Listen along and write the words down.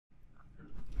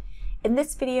In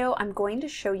this video, I'm going to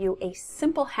show you a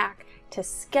simple hack to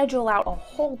schedule out a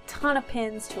whole ton of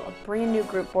pins to a brand new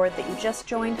group board that you just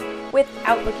joined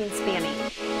without looking spammy.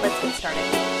 Let's get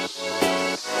started.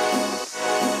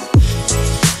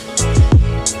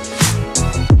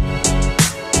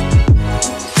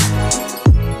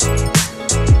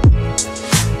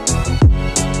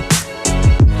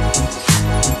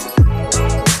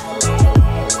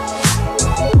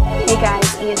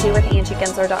 Angie with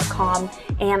Gensler.com,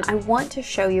 and I want to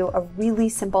show you a really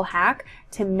simple hack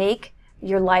to make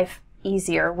your life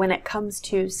easier when it comes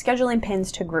to scheduling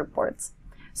pins to group boards.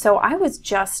 So I was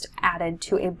just added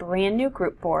to a brand new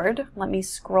group board. Let me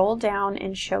scroll down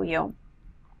and show you.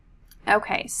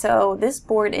 Okay, so this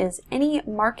board is any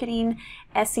marketing,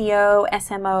 SEO,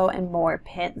 SMO, and more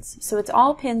pins. So it's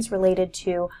all pins related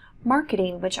to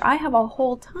marketing, which I have a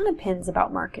whole ton of pins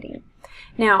about marketing.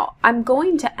 Now, I'm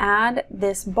going to add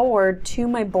this board to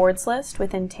my boards list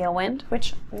within Tailwind,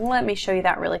 which let me show you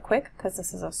that really quick because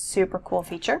this is a super cool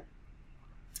feature.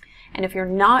 And if you're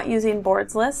not using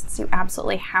boards lists, you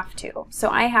absolutely have to. So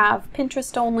I have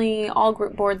Pinterest only, all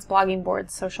group boards, blogging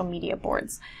boards, social media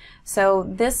boards. So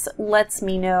this lets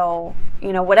me know,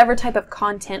 whatever type of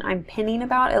content I'm pinning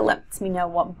about, it lets me know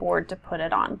what board to put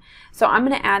it on. So I'm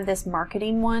going to add this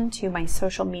marketing one to my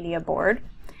social media board.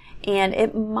 And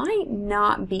it might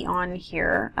not be on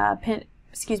here.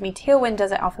 Tailwind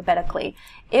does it alphabetically.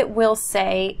 It will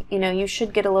say, you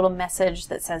should get a little message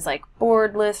that says like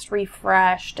board list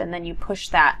refreshed, and then you push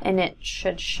that and it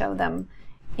should show them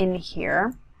in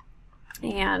here.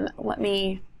 And let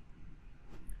me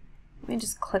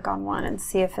just click on one and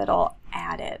see if it'll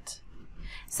add it.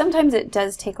 Sometimes it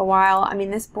does take a while. I mean,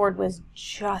 this board was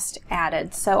just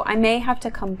added, so I may have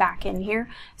to come back in here.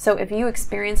 So if you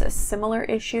experience a similar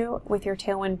issue with your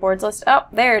Tailwind boards list, oh,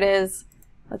 there it is.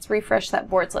 Let's refresh that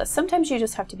boards list. Sometimes you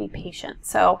just have to be patient.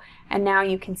 And now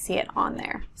you can see it on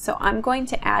there. So I'm going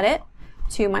to add it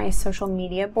to my social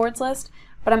media boards list,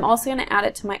 but I'm also going to add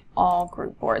it to my all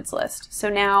group boards list. So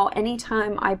now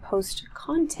anytime I post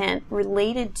content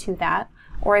related to that,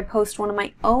 or I post one of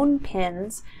my own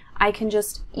pins, I can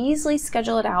just easily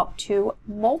schedule it out to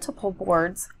multiple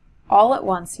boards all at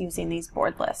once using these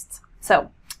board lists. So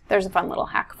there's a fun little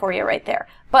hack for you right there.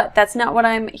 But that's not what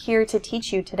I'm here to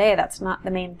teach you today. That's not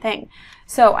the main thing.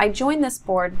 So I joined this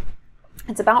board.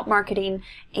 It's about marketing,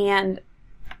 and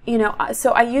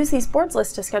so I use these boards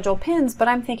lists to schedule pins, but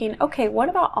I'm thinking, okay, what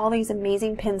about all these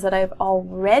amazing pins that I've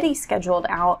already scheduled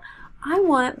out? I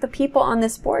want the people on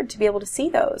this board to be able to see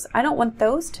those. I don't want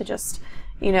those to just,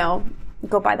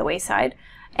 go by the wayside.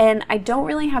 And I don't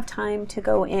really have time to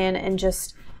go in and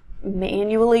just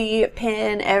manually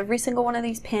pin every single one of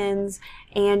these pins,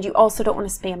 and you also don't want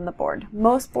to spam the board.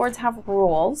 Most boards have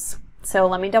rules, so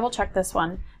let me double check this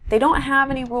one. They don't have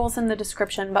any rules in the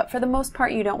description, but for the most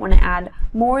part you don't want to add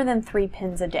more than 3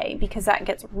 pins a day because that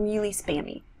gets really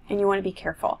spammy and you want to be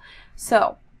careful.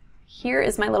 So here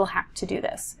is my little hack to do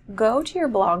this. Go to your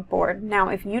blog board. Now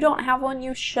if you don't have one,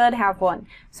 you should have one.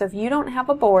 So if you don't have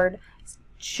a board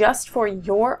just for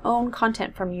your own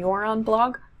content from your own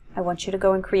blog, I want you to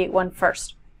go and create one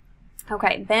first.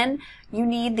 Okay, then you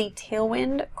need the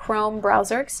Tailwind Chrome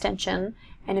browser extension,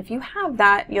 and if you have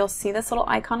that, you'll see this little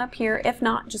icon up here. If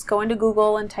not, just go into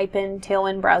Google and type in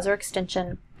Tailwind browser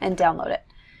extension and download it.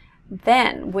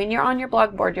 Then when you're on your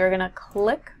blog board, you're going to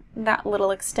click that little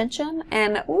extension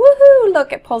and woohoo,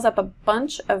 look, it pulls up a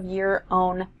bunch of your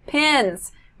own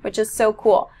pins, which is so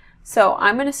cool. So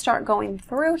I'm going to start going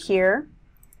through here,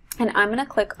 and I'm going to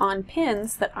click on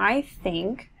pins that I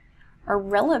think are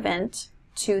relevant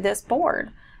to this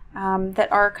board,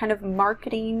 that are kind of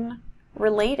marketing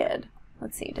related.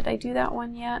 Let's see, did I do that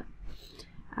one yet?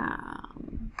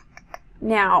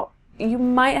 Now, you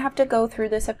might have to go through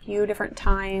this a few different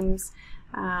times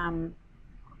and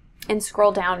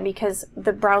scroll down because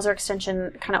the browser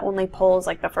extension kind of only pulls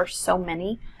like the first so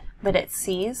many that it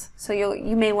sees. So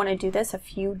you may want to do this a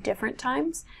few different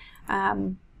times.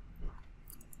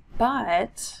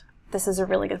 But this is a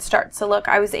really good start. So look,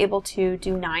 I was able to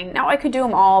do 9. Now I could do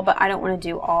them all, but I don't want to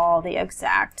do all the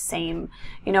exact same.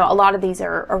 A lot of these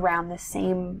are around the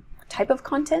same type of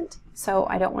content, so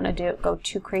I don't want to go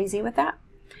too crazy with that.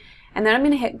 And then I'm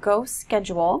going to hit Go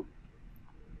Schedule,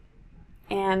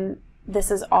 and this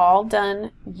is all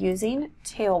done using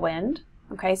Tailwind.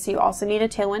 Okay, so you also need a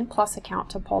Tailwind Plus account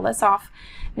to pull this off.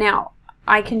 Now,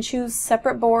 I can choose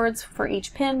separate boards for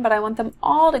each pin, but I want them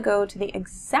all to go to the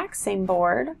exact same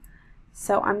board.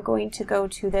 So I'm going to go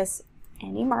to this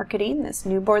Any Marketing, this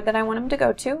new board that I want them to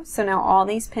go to. So now all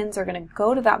these pins are going to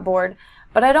go to that board,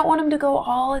 but I don't want them to go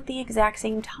all at the exact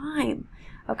same time.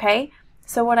 Okay,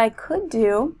 so what I could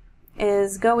do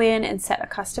is go in and set a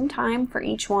custom time for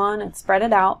each one and spread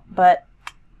it out, but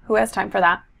who has time for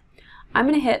that? I'm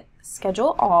going to hit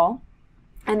schedule all,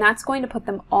 and that's going to put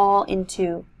them all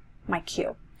into my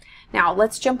queue. Now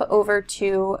let's jump over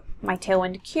to my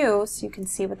Tailwind queue so you can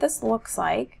see what this looks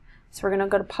like. So we're going to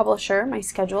go to Publisher, my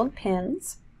scheduled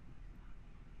pins.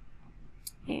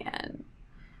 And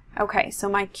okay, so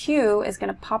my queue is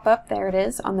going to pop up, there it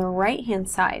is, on the right hand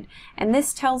side. And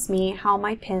this tells me how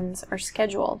my pins are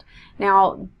scheduled.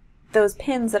 Now, those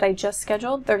pins that I just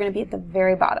scheduled, they're going to be at the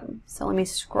very bottom. So let me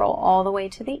scroll all the way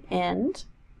to the end.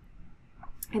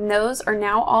 And those are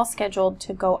now all scheduled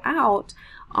to go out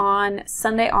on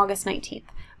Sunday, August 19th.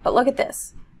 But look at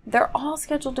this. They're all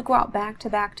scheduled to go out back to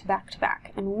back to back to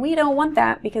back. And we don't want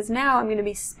that because now I'm going to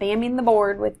be spamming the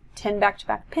board with 10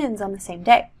 back-to-back pins on the same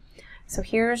day. So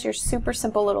here's your super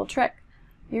simple little trick.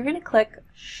 You're going to click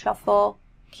Shuffle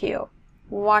Queue.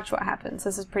 Watch what happens.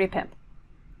 This is pretty pimp.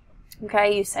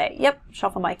 Okay, you say, yep,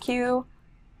 shuffle my queue,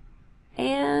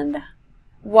 and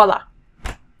voila.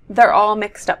 They're all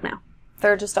mixed up now.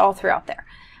 They're just all throughout there.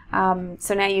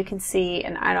 So now you can see,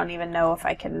 and I don't even know if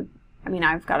I can, I mean,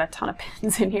 I've got a ton of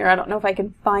pins in here. I don't know if I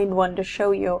can find one to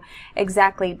show you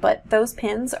exactly, but those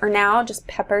pins are now just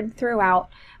peppered throughout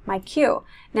my queue.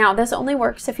 Now, this only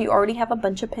works if you already have a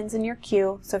bunch of pins in your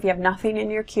queue. So if you have nothing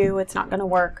in your queue, it's not going to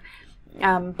work.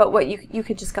 But what you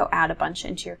could just go add a bunch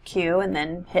into your queue and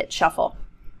then hit shuffle.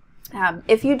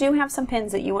 If you do have some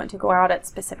pins that you want to go out at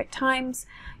specific times,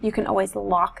 you can always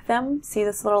lock them. See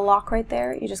this little lock right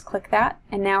there? You just click that,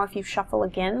 and now if you shuffle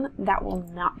again, that will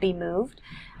not be moved.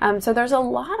 So there's a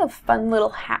lot of fun little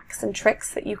hacks and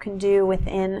tricks that you can do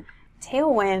within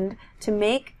Tailwind to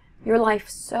make your life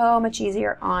so much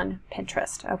easier on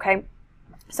Pinterest, okay?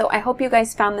 So I hope you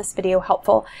guys found this video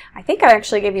helpful. I think I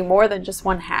actually gave you more than just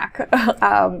one hack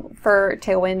for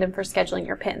Tailwind and for scheduling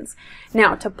your pins.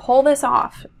 Now, to pull this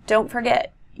off, don't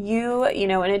forget, you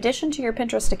know, in addition to your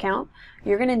Pinterest account,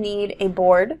 you're going to need a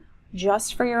board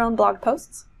just for your own blog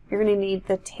posts. You're going to need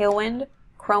the Tailwind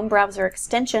Chrome browser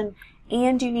extension,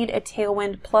 and you need a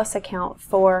Tailwind Plus account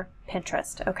for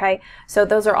Pinterest, okay? So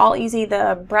those are all easy.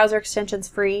 The browser extension's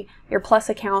free. Your Plus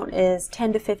account is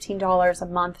 $10 to $15 a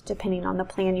month, depending on the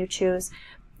plan you choose.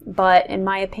 But in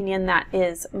my opinion, that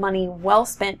is money well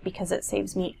spent because it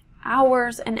saves me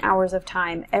hours and hours of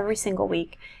time every single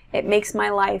week. It makes my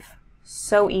life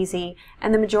so easy,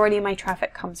 and the majority of my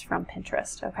traffic comes from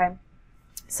Pinterest, okay?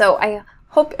 So I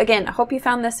hope you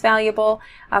found this valuable.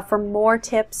 For more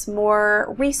tips,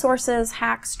 more resources,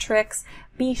 hacks, tricks,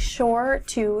 be sure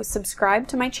to subscribe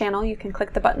to my channel. You can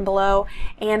click the button below,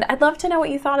 and I'd love to know what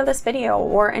you thought of this video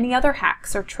or any other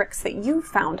hacks or tricks that you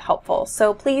found helpful.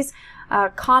 So please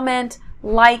comment,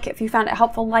 like if you found it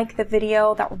helpful, like the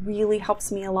video. That really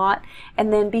helps me a lot.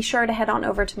 And then be sure to head on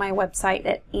over to my website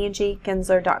at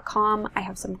angiegensler.com. I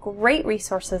have some great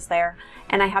resources there,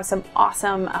 and I have some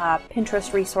awesome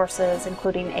Pinterest resources,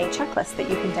 including a checklist that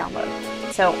you can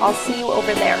download. So I'll see you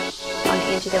over there on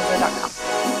angiegensler.com.